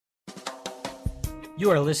You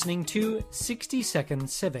are listening to 60 Second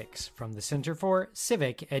Civics from the Center for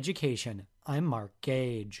Civic Education. I'm Mark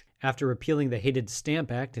Gage. After repealing the hated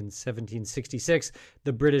Stamp Act in 1766,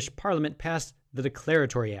 the British Parliament passed the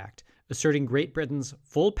Declaratory Act, asserting Great Britain's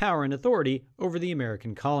full power and authority over the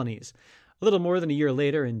American colonies. A little more than a year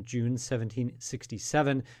later, in June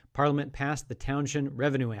 1767, Parliament passed the Townshend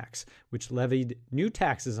Revenue Acts, which levied new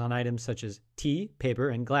taxes on items such as tea, paper,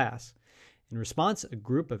 and glass. In response, a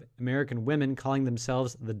group of American women calling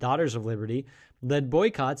themselves the Daughters of Liberty led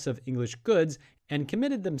boycotts of English goods and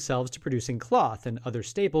committed themselves to producing cloth and other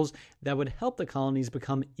staples that would help the colonies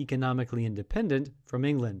become economically independent from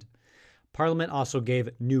England. Parliament also gave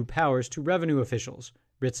new powers to revenue officials.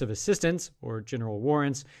 Writs of assistance, or general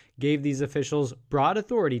warrants, gave these officials broad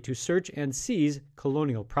authority to search and seize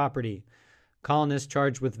colonial property. Colonists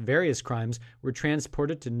charged with various crimes were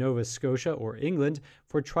transported to Nova Scotia or England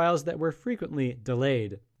for trials that were frequently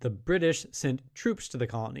delayed. The British sent troops to the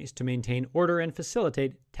colonies to maintain order and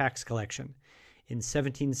facilitate tax collection. In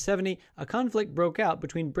 1770, a conflict broke out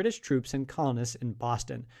between British troops and colonists in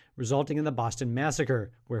Boston, resulting in the Boston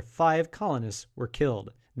Massacre, where 5 colonists were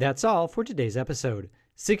killed. That's all for today's episode.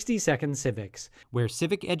 60 Second Civics, where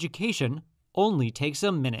civic education only takes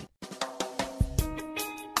a minute.